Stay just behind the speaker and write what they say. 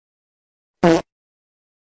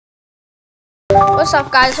What's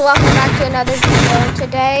up, guys? Welcome back to another video.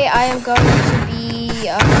 Today I am going to be,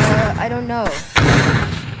 I don't know.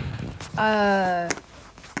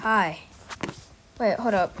 Hi. Wait,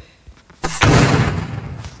 hold up.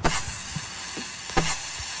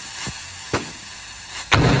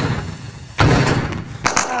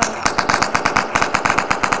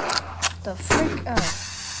 The freak?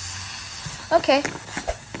 Oh. Okay.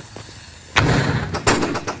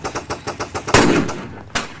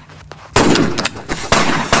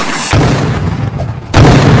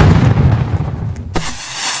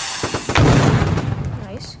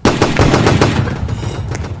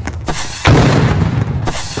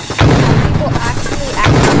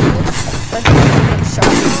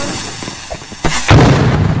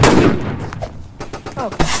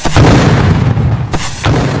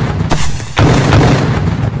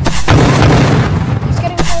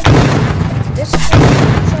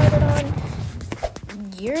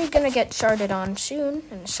 You're gonna get sharded on soon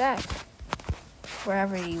in a sec.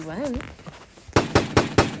 Wherever you went.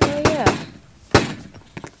 Oh yeah.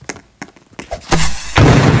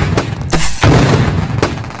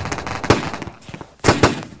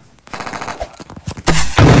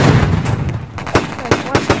 Right,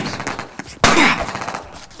 watch this.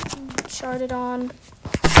 Sharded on.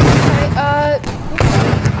 Okay,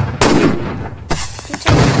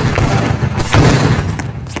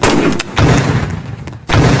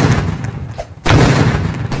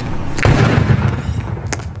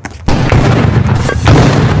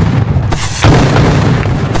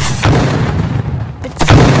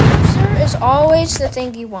 always the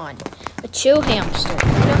thing you want. A chill hamster. You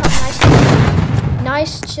know how nice it is?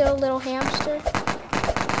 Nice, chill little hamster.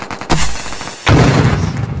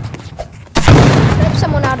 Grab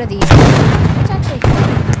someone out of the air. That's actually fun.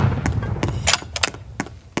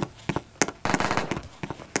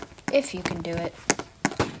 If you can do it.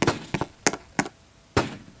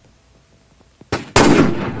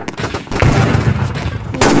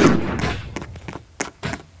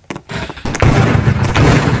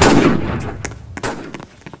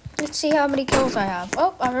 Let's see how many kills I have.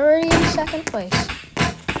 Oh, I'm already in second place.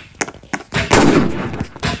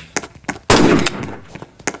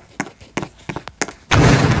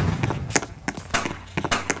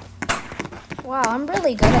 Wow, I'm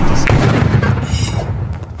really good at this game.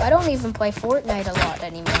 I don't even play Fortnite a lot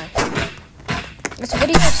anymore. This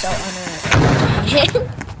video is so unreal.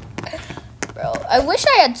 Bro, I wish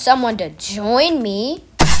I had someone to join me.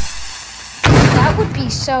 That would be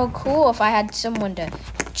so cool if I had someone to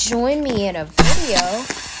join me in a video.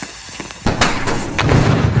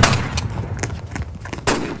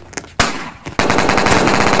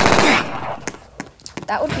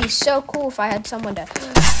 That would be so cool if I had someone to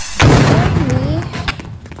join me.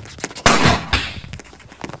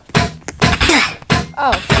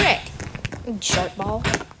 Oh, frick. Short ball.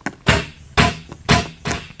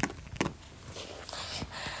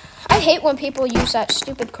 I hate when people use that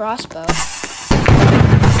stupid crossbow.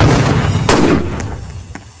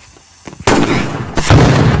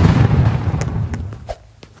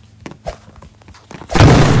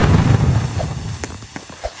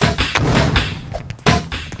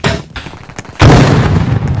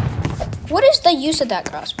 What is the use of that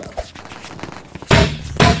crossbow?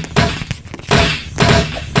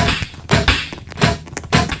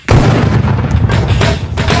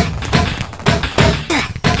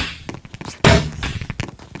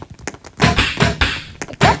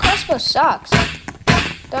 Like, that crossbow sucks.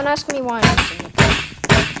 Don't ask me why I'm using it.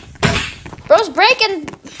 Bro's breaking.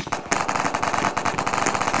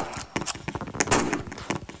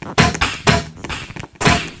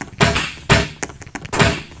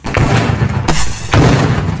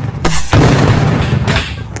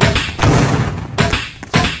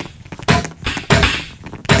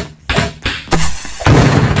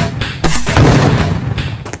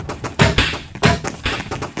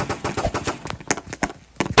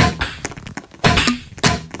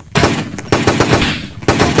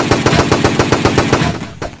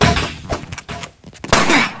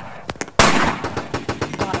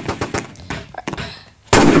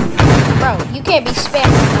 Bro, you can't be spamming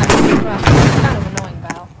that. Bro, it's kind of annoying,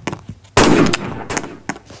 Val.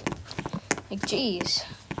 Like, jeez.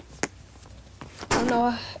 I don't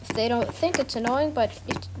know if they don't think it's annoying, but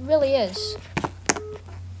it really is.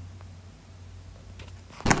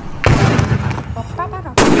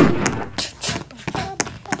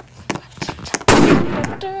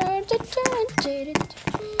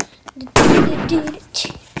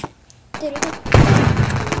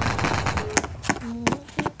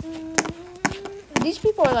 These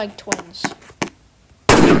people are like twins.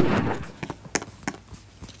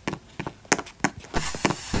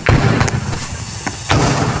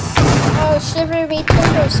 deliver me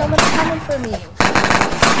timber. Someone's coming for me.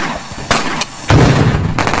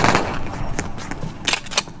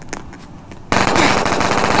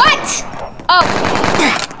 What? Oh.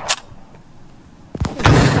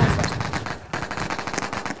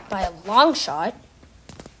 By a long shot.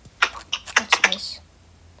 That's nice.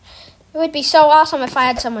 It would be so awesome if I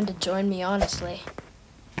had someone to join me, honestly.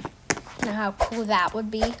 You know how cool that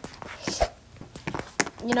would be?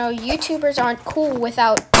 You know, YouTubers aren't cool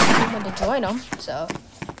without someone to join them, so,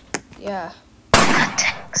 yeah.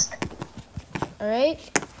 Alright?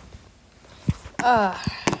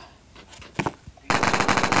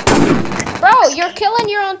 Bro, you're killing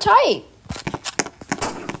your own type.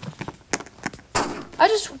 I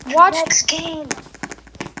just watched... Next game.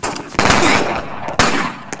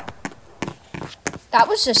 That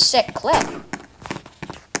was a sick clip.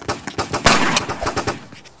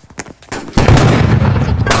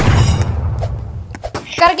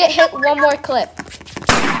 Gotta get hit one more clip.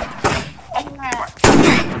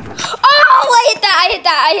 Oh,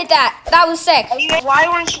 I hit that. That was sick. Why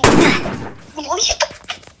weren't you?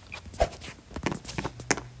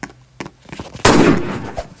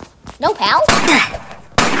 No, pal.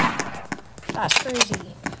 That's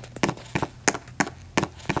crazy.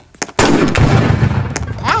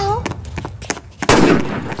 Pal.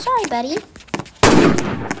 Sorry, buddy.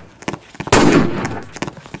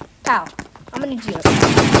 Pal. I'm gonna do it.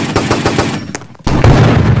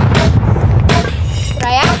 What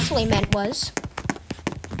I actually meant was...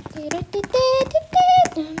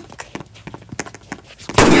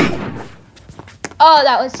 Oh,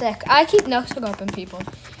 that was sick. I keep no-scoping people.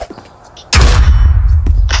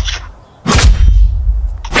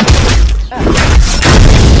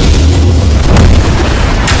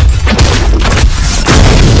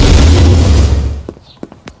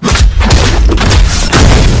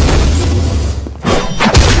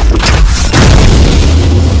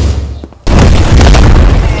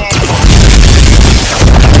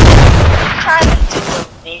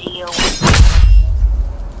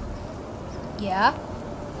 Yeah.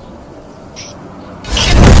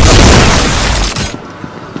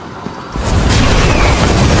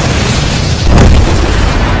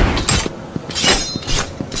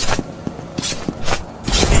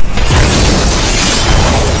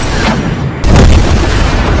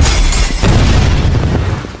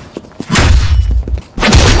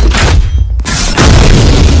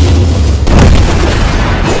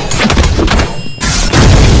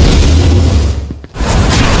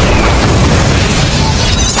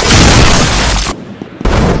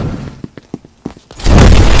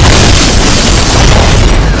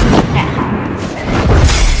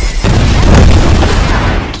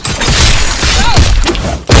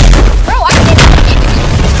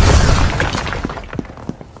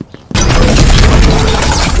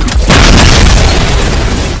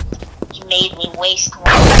 Made me waste one.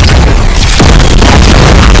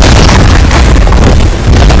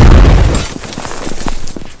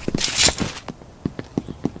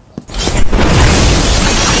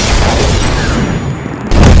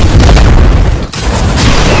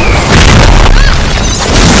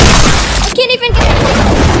 I can't even get it.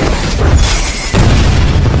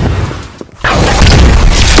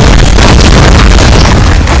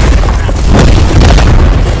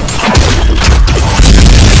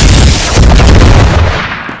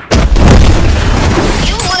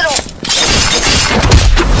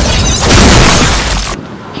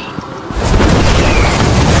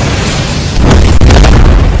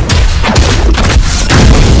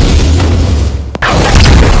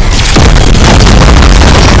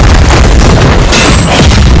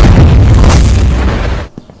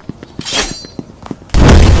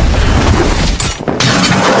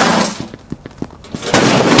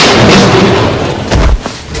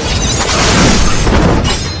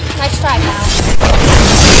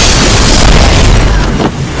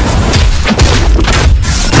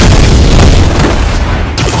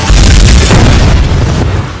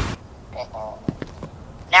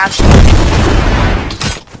 Now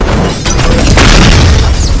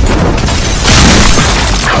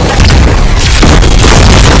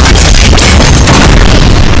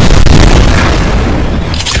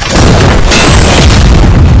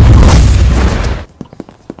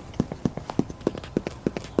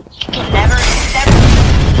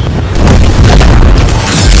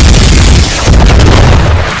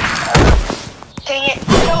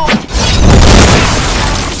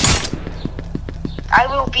I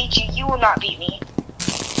will beat you. You will not beat me.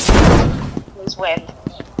 Please win.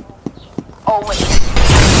 Always.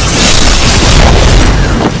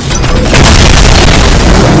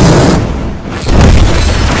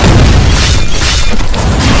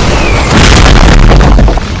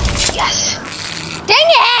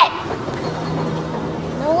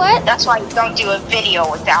 why you don't do a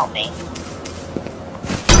video without me.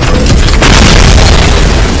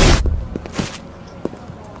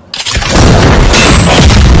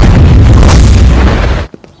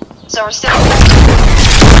 So we're still.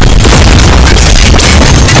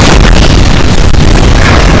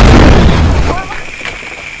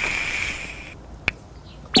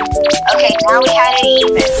 Okay, now we had it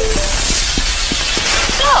even.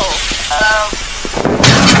 So,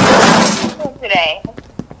 today,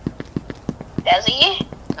 Desi?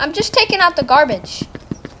 I'm just taking out the garbage.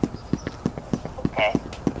 Okay.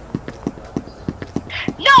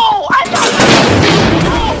 No, I'm not.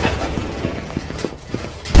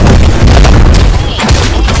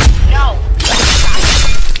 No.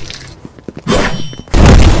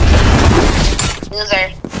 Loser.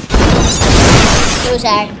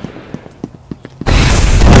 Loser.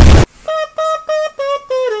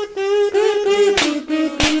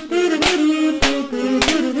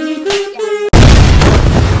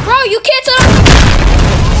 Bro, you canceled.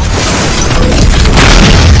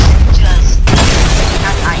 Just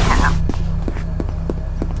as I have.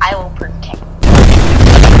 I will protect.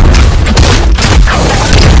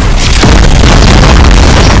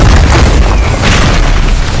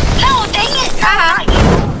 No, dang it!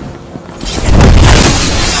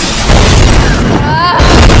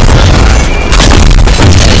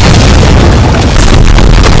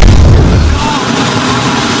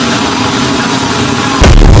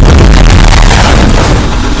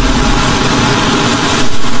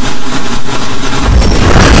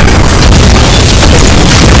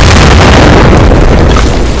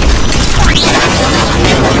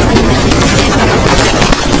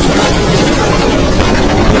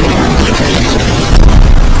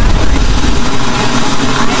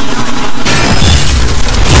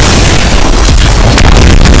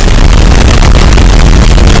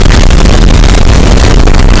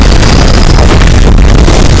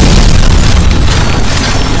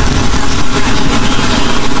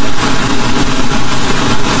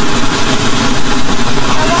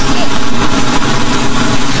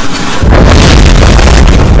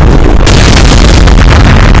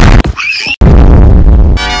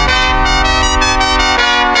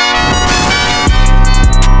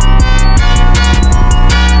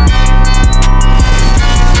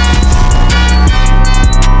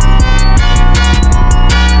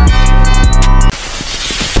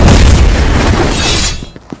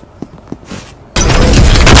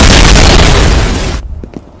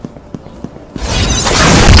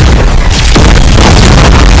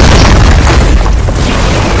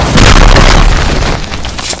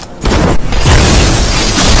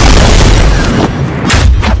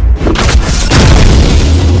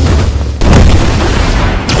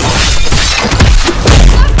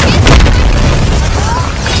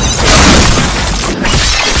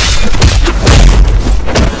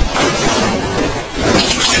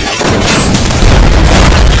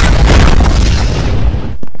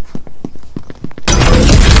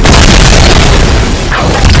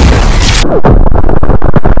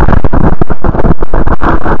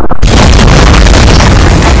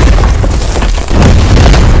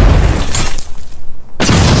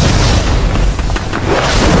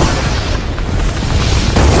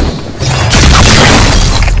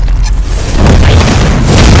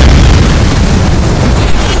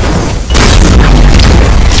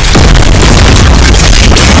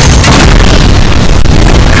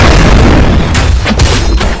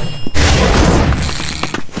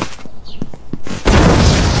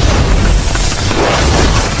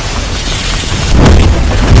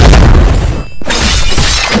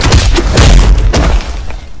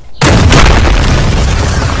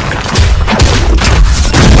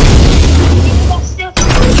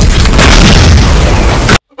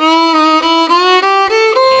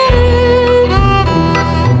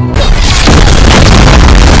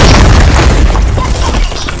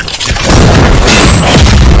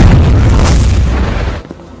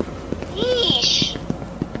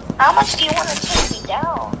 How much do you want to take me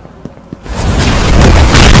down?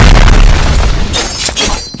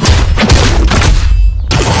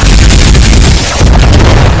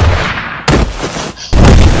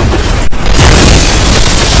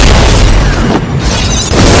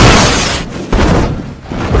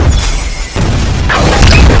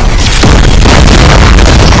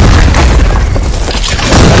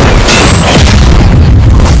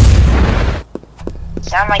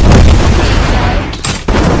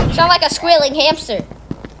 Sound like a squealing hamster.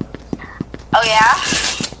 Oh yeah?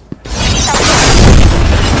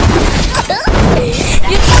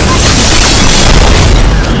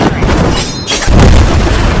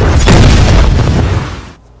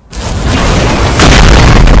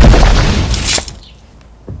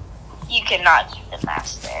 cannot beat the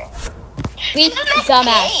master. Beat Isn't the that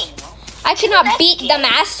master. game? I cannot beat the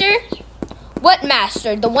master? What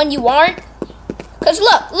master? The one you aren't? Cause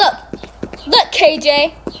look,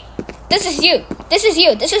 KJ. This is you. This is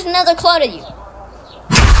you. This is another clone of you.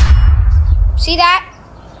 See that?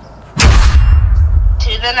 To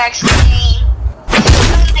the next game. To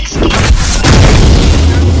the next game.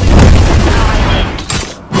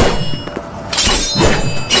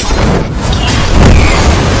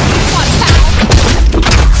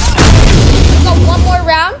 Go one more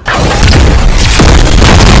round.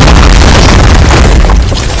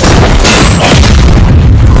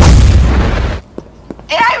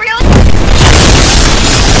 Did I really?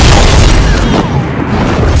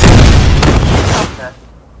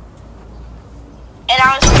 And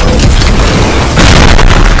I was.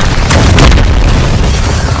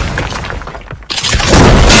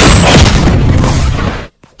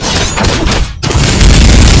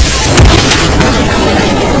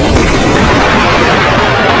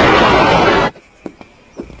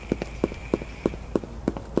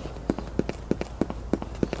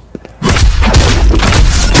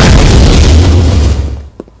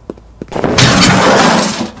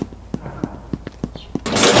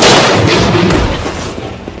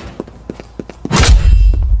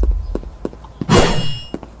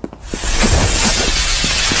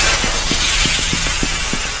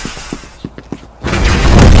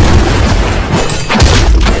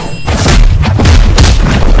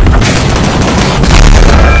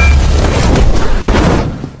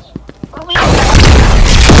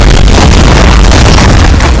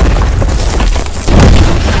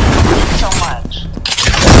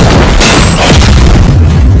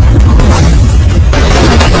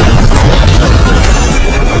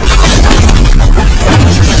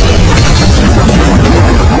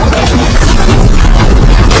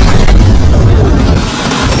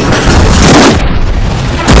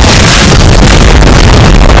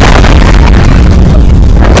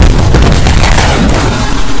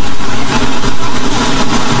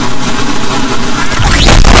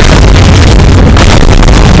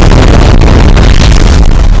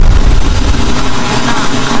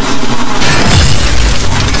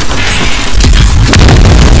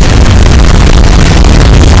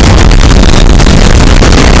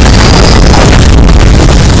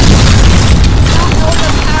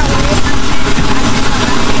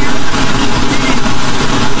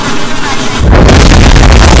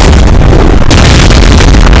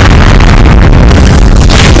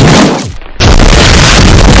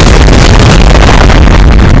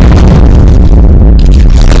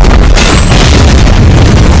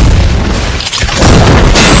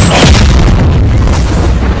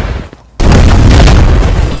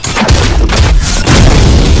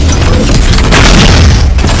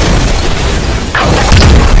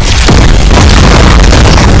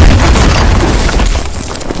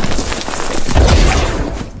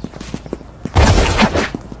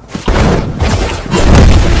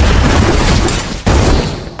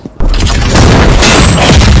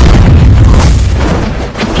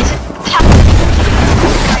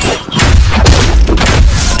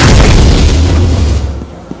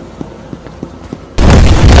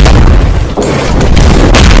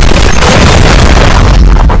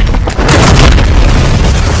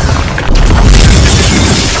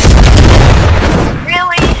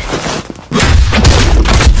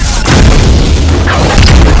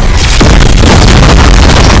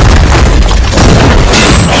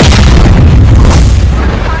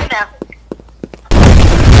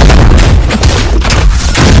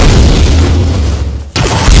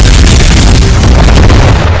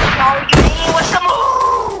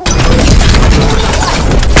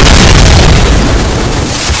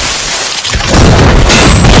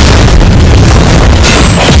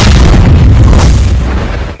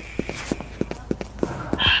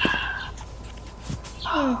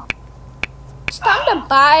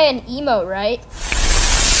 buy an emote, right?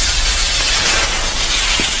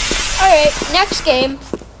 Alright, next game.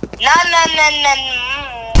 No.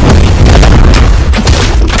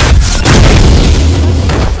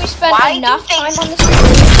 We spent Why enough do time things- on this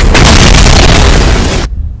game.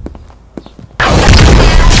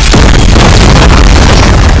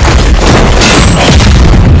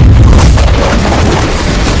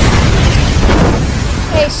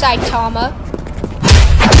 Hey, Saitama.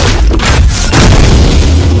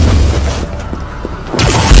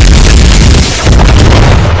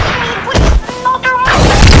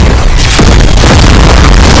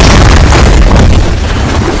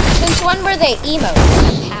 Since when were they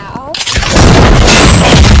emotes, pal?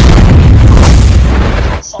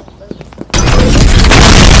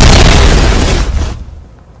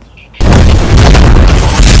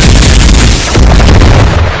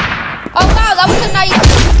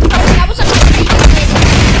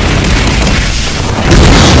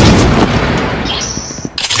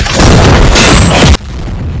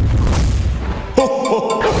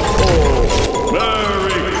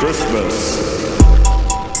 Christmas.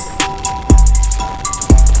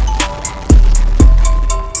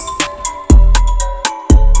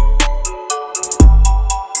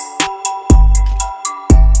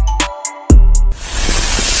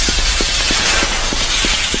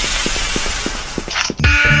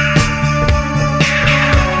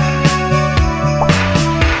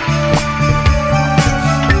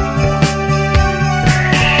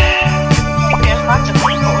 There's lots of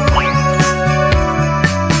people here.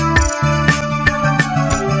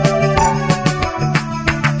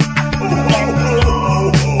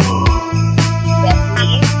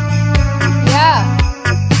 Yeah.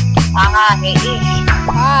 Hi.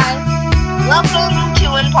 Hi. Welcome to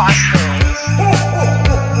Imposters.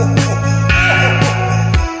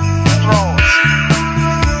 Rolls.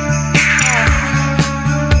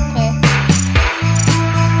 Okay.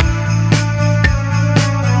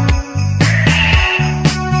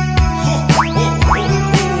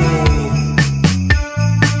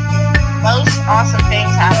 Most awesome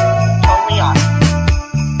things happen. Totally awesome.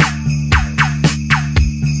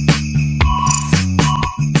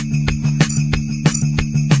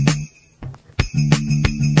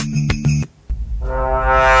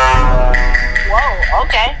 Whoa,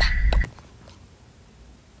 okay.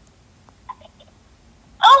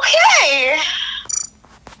 Okay.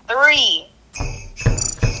 3.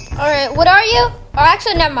 Alright, what are you? Oh,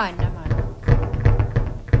 actually, never mind.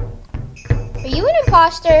 Are you an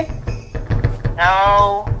imposter?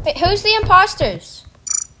 No. Wait, who's the imposters?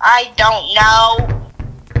 I don't know.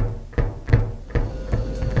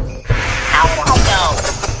 How would I know?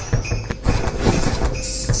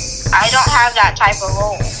 I don't have that type of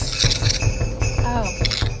role. Oh.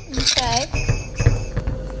 Okay.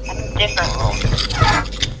 I have a different role.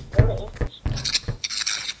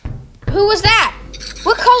 Who was that?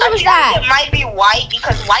 What color I was think that? it might be white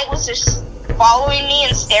because white was just following me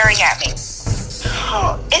and staring at me.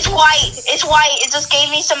 It's white. It's white. It just gave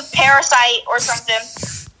me some parasite or something.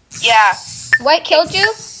 Yeah. White killed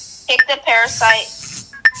you? Pick the parasite.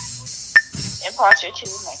 Imposter 2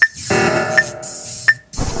 next.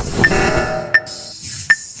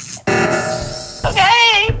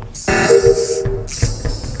 Okay.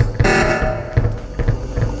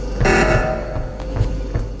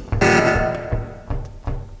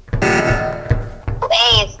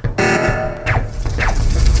 Please.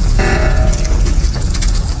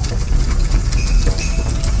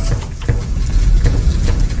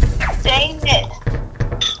 Dang it.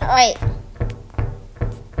 Alright.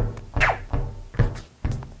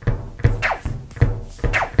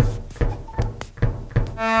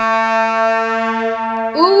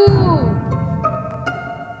 Ooh.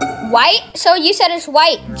 White? So you said it's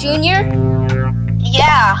white, Junior?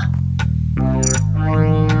 Yeah.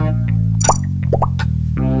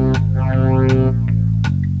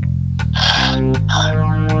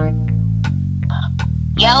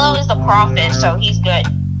 Yellow is the prophet, so he's good.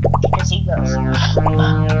 Because he goes.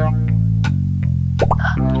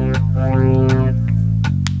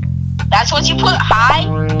 That's what you put high?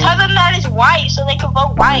 Tell them that is white so they can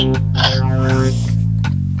vote white.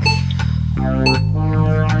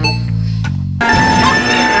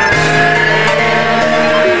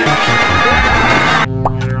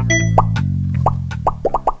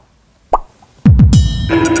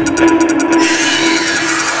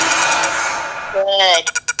 Good.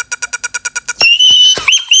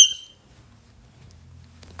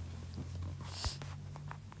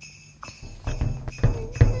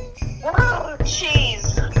 Oh, jeez.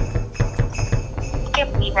 I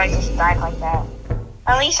can't believe I just died like that.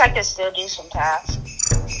 At least I could still do some tasks.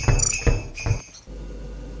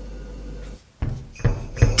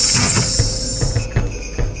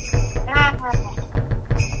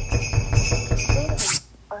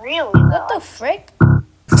 Really? What the frick?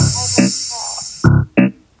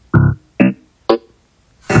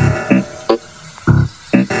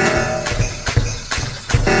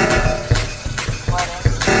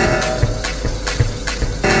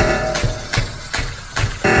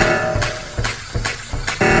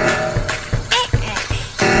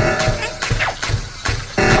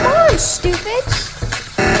 Come on, stupid!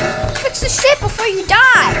 Fix the shit before you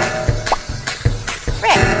die!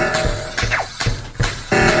 Frick.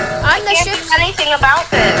 I'm the I can't ship's... do anything about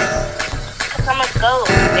this. Because I'm a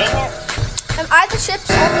ghost, dang it. Am I the ship's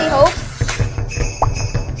only hope?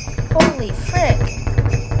 Holy frick.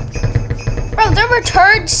 Bro, there were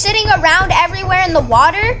turds sitting around everywhere in the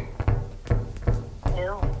water?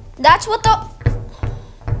 Ew. That's what the...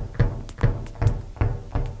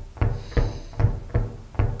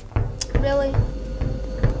 Really?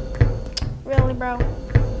 Really, bro?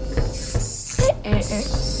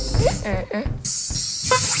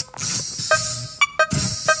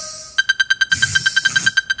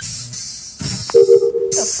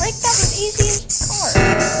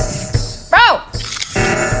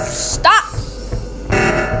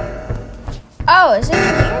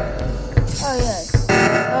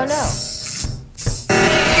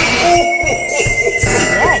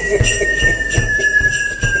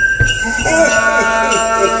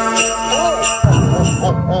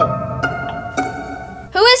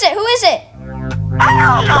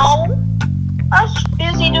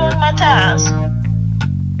 task.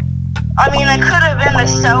 I mean, it could have been a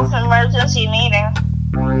self-emergency meeting.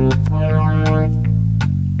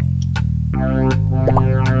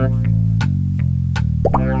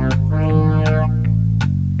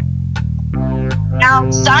 Now,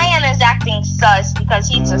 Cyan is acting sus because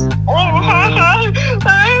he's just with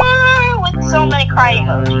so many cry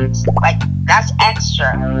emojis. Like, that's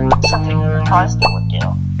extra. Something Imposter would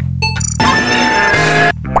do.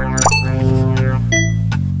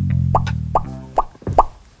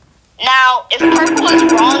 Now, if purple is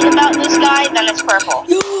wrong about this guy, then it's purple.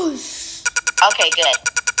 Yes. Okay, good.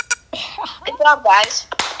 Good job, guys.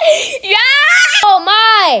 Yeah! Oh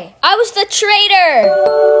my! I was the traitor.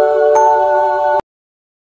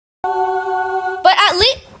 But at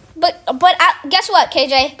least, guess what,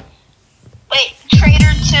 KJ? Wait,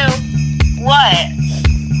 traitor to what?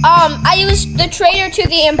 I was the traitor to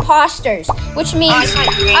the imposters, which means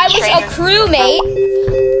I was a crewmate.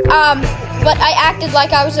 But I acted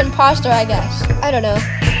like I was an imposter, I guess. I don't know.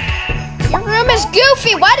 Your room is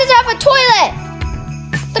goofy. Why does it have a toilet?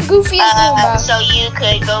 The goofiest room, bro. So you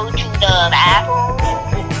could go to the bathroom?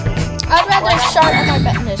 I'd rather start on my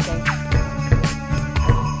bed in this game.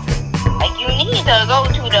 Like, you need to go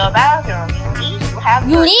to the bathroom.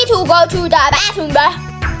 You need to go to the bathroom, bro.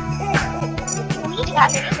 You need to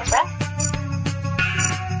have your business, bro.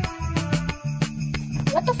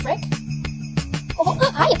 What the frick? Oh,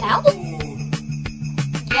 hi, pal.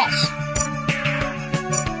 Yes.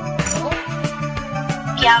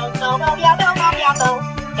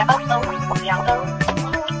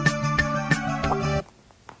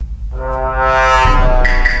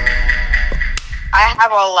 I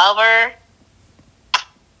have a lover.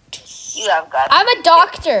 You have got. I'm a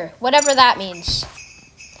doctor, whatever that means.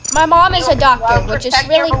 My mom is a doctor, which is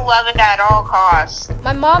really. Protect your beloved at all costs.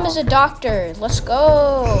 My mom is a doctor. Let's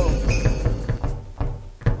go.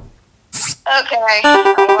 Okay, let's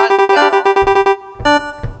go.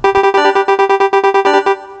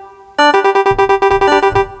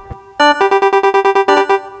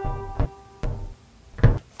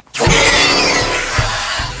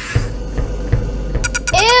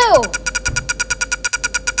 Ew!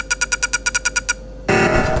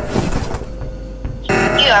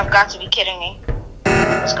 You have got to be kidding me.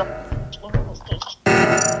 Let's go.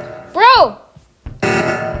 Bro!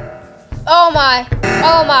 Oh my.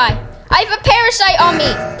 Oh my. I have a parasite on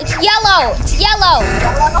me. It's yellow. It's yellow.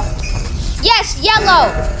 Yes,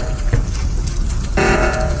 yellow.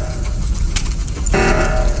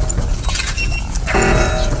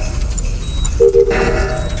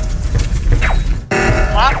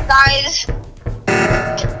 Come on, guys.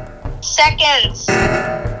 Seconds.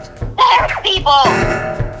 There, people.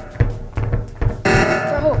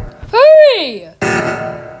 Bro. Hey!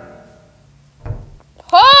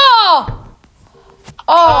 Oh!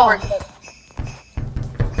 Oh.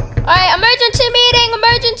 Alright, emergency meeting!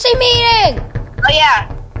 Emergency meeting! Oh, yeah.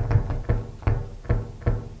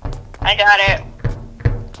 I got it.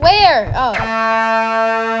 Where? Oh.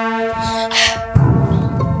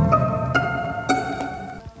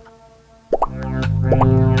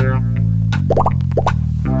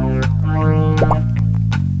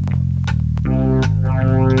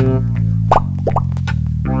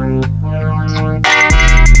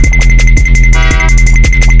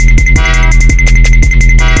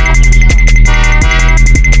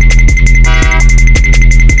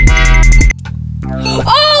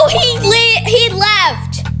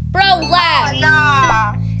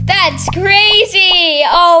 That's crazy!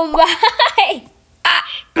 Oh my!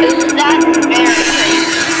 That's very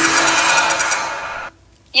crazy.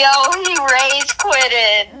 Yo, he rage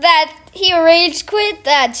quitted. He rage quit?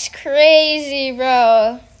 That's crazy,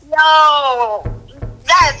 bro. Yo,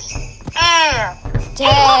 that's...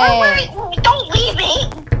 Dang. Wait, don't leave me.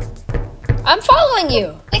 I'm following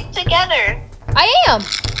you. Stick together. I am.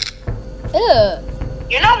 Ugh.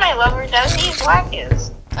 You're not my lover, Desi. Black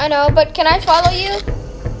is. I know, but can I follow you?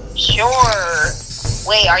 Sure.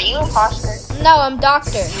 Wait, are you imposter? No, I'm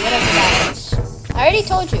doctor. Whatever that is. I already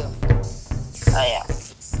told you. Oh, yeah.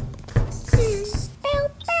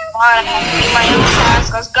 Come on, I have to do my own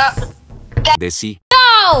task. Let's go. Desi.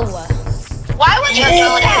 No! Why would you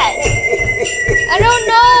do that? I don't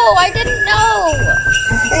know. I didn't know.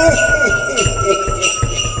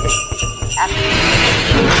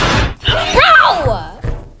 Bro!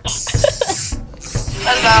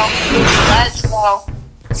 Let's go. Let's go.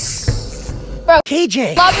 Bro,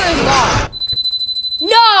 KJ. lover is gone.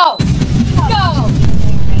 No! No!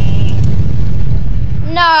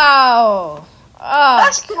 No! Oh,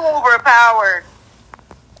 That's too overpowered.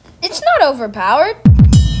 it's not overpowered.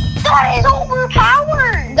 That is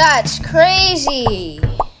overpowered. That's crazy.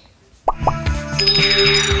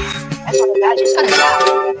 That's what that just Kind of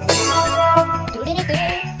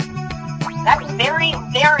That's very,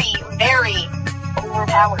 very, very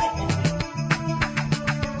overpowered.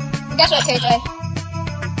 Guess what, KJ?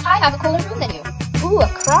 I have a cooler room than you. Ooh, a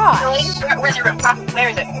cross. Really? Where's your room? Huh? Where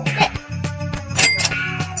is it?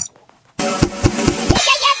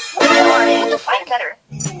 Find better.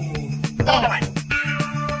 Come on.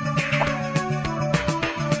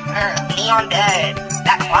 Neon bed.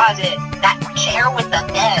 That closet. That chair with the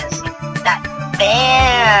desk. That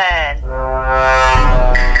fan.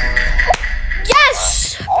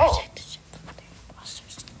 Yes! Oh.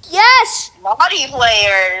 Yes! Naughty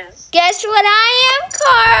players. Guess what I am,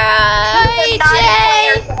 KJ?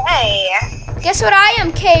 Hey. Guess what I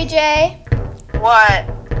am, KJ? What?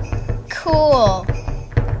 Cool.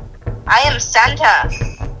 I am Santa.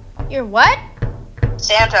 You're what?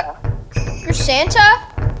 Santa. You're Santa?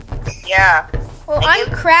 Yeah. Well, I I'm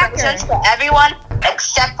give Cracker. presents to everyone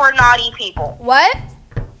except for naughty people. What?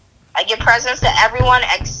 I give presents to everyone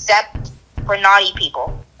except for naughty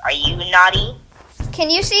people. Are you naughty? Can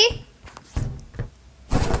you see?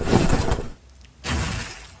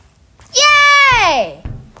 Yay!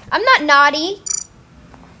 I'm not naughty.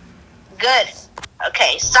 Good.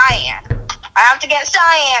 Okay, cyan. I have to get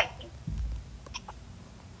cyan.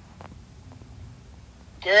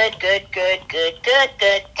 Good.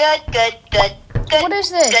 What is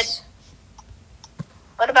this? Good.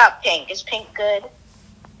 What about pink? Is pink good?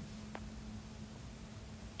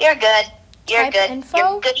 You're good. You're Type good. info?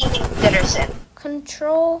 You're Goody Gooderson.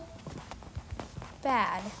 Control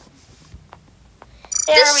bad.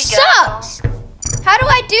 There This we sucks! How do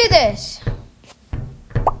I do this?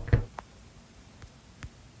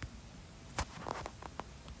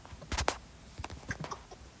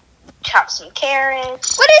 Chop some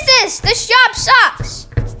carrots. What is this? This job sucks.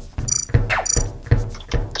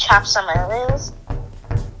 Chop some of this.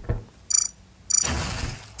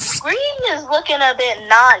 Green is looking a bit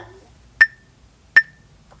naughty.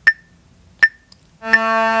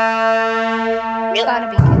 You gotta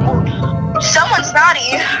be kidding me. Someone's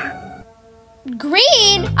naughty.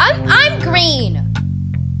 Green? I'm green.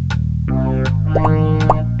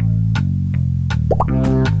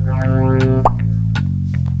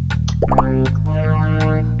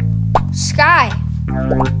 Sky.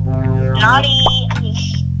 Naughty.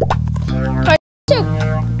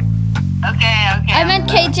 Okay. I meant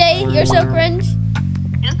KJ. You're so cringe.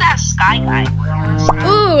 Who's that sky guy?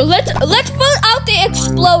 Ooh, let's put out the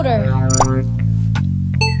exploder.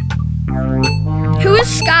 Who is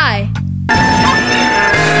Sky?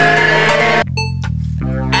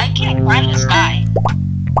 I can't find the sky.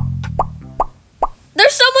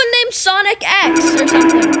 There's someone named Sonic X or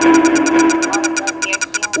something.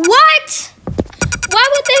 What? Why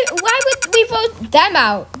would we vote them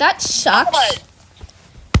out? That sucks. What?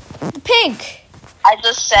 Pink. I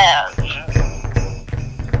just said.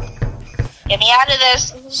 Get me out of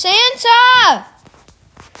this. Santa!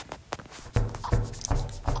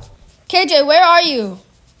 KJ, where are you?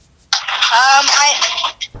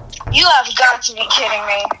 You have got to be kidding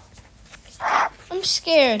me. I'm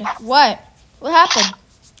scared. What? What happened?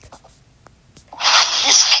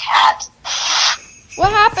 This cat.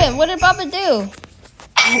 What happened? What did Bubba do?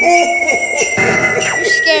 You're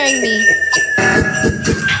scaring me.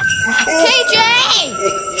 KJ!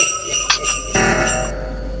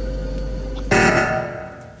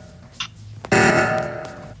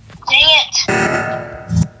 Dang it.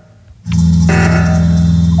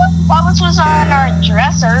 Bubbles was on our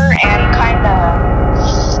dresser and kinda...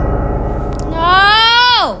 No!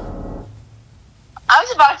 I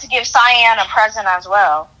was about to give Cyan a present as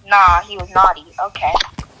well. Nah, he was naughty. Okay.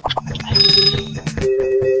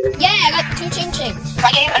 Yeah, I got 2 ching chings. If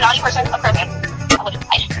I gave a naughty person a present, I would...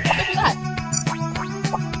 What was that?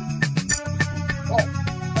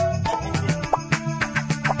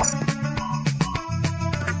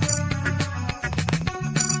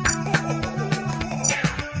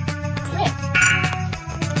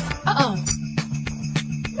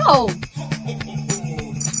 No.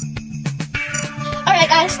 Alright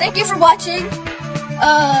guys, thank you for watching.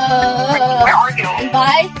 Where are you? And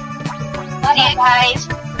bye. Bye See you guys.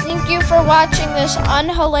 Thank you for watching this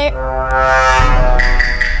unhilarious.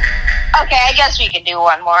 Okay, I guess we could do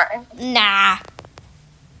one more. Nah.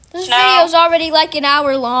 This No. video's already like an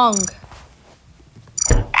hour long.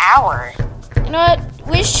 An hour? You know what?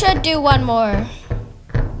 We should do one more.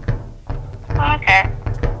 Okay.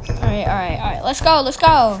 Alright. Let's go. Alright.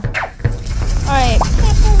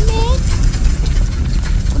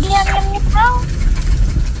 Do you have any now?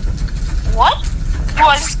 What?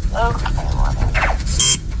 Was okay, whatever.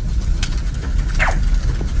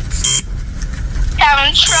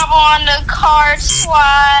 on the card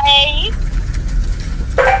swipe.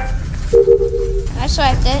 I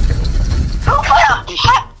swiped it.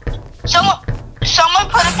 Someone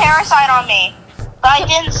put a parasite on me, but I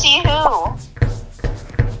didn't see who.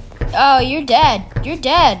 Oh, you're dead. You're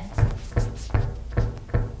dead.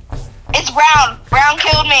 It's Brown. Brown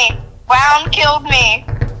killed me. Brown killed me.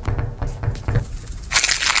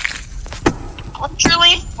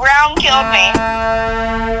 Literally, Brown killed me.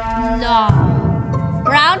 No.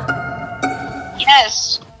 Brown?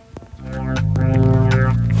 Yes.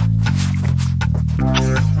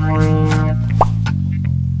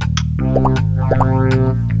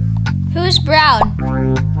 Who's Brown?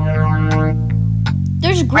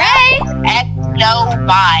 There's Gray. No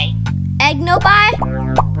buy. Egg no buy?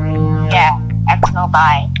 Yeah, X no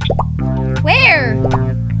buy. Where?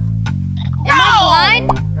 Am I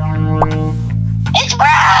blind? It's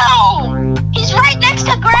Brown! He's right next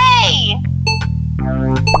to Gray!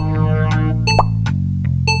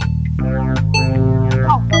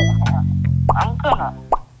 Oh, I'm gonna...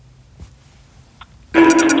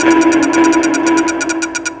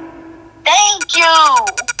 Thank you!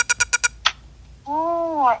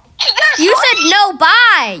 Oh, You said no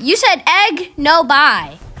buy. You said egg no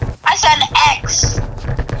buy. I said X.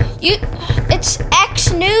 It's X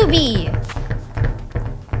newbie.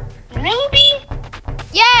 Newbie?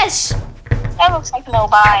 Yes. That looks like no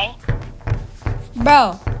buy.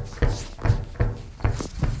 Bro.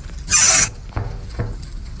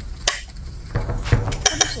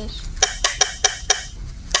 What is this?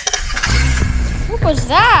 What was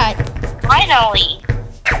that? Finally.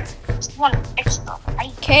 Someone fixed the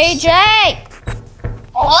light. KJ.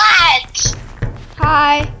 What?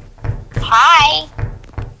 Hi. Hi.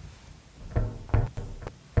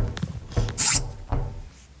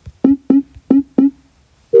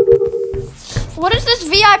 What does this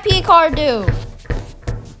VIP card do?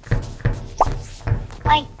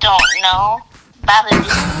 I don't know.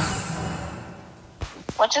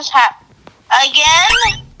 What just happened? Again?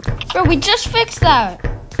 Bro, we just fixed that.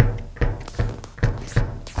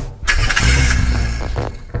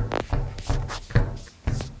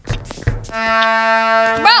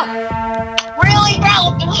 Bro! Really, bro?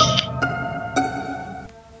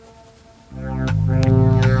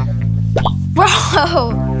 Bro!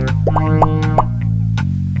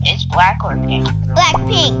 It's black or pink? Black,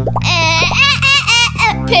 pink.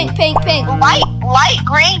 Pink, pink, pink. Light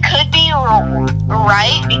green could be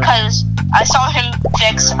right because I saw him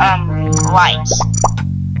fix lights.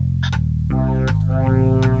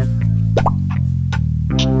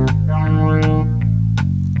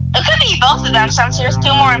 It could be both of them since there's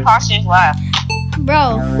 2 more imposters left.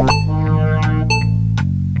 Bro.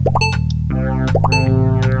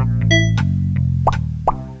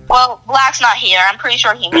 Well, black's not here. I'm pretty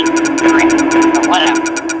sure he means green. But whatever.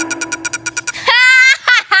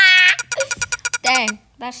 Dang,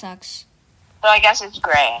 that sucks. So I guess it's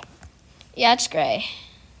gray. Yeah, it's gray.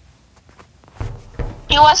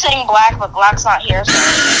 He was saying black, but black's not here, so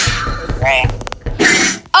it's gray.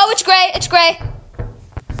 Oh, it's gray. It's gray.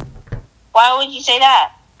 Why would you say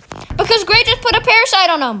that? Because Gray just put a parasite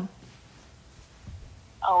on him.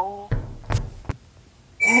 Oh.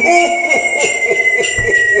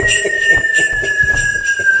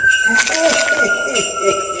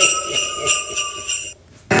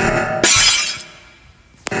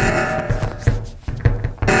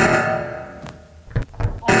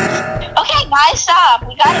 Okay, guys, stop.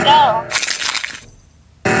 We gotta go.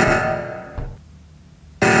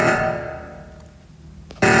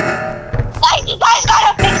 Guys, you guys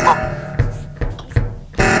gotta fix them.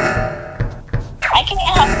 I can't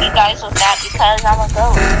help you guys with that because I'm a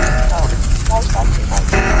ghost. So, guys gotta do that.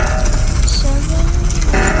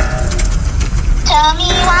 Tell me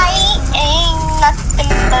why ain't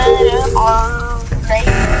nothing but all right.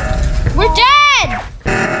 We're dead!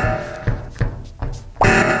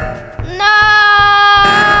 No!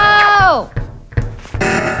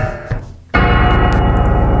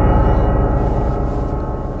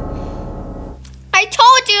 I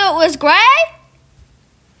told you it was Gray?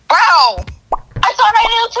 Bro! I thought I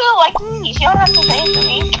knew too. Like, please, you don't have to say it to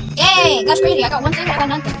me. Yay, that's crazy. I got one thing, I got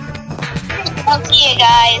nothing. I'll see you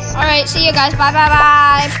guys. Alright, see you guys. Bye, bye,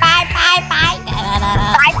 bye. Bye, bye, bye.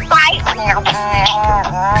 Bye, bye.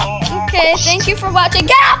 Okay, thank you for watching.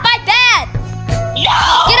 Get off my bed! No!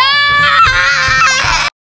 Get off!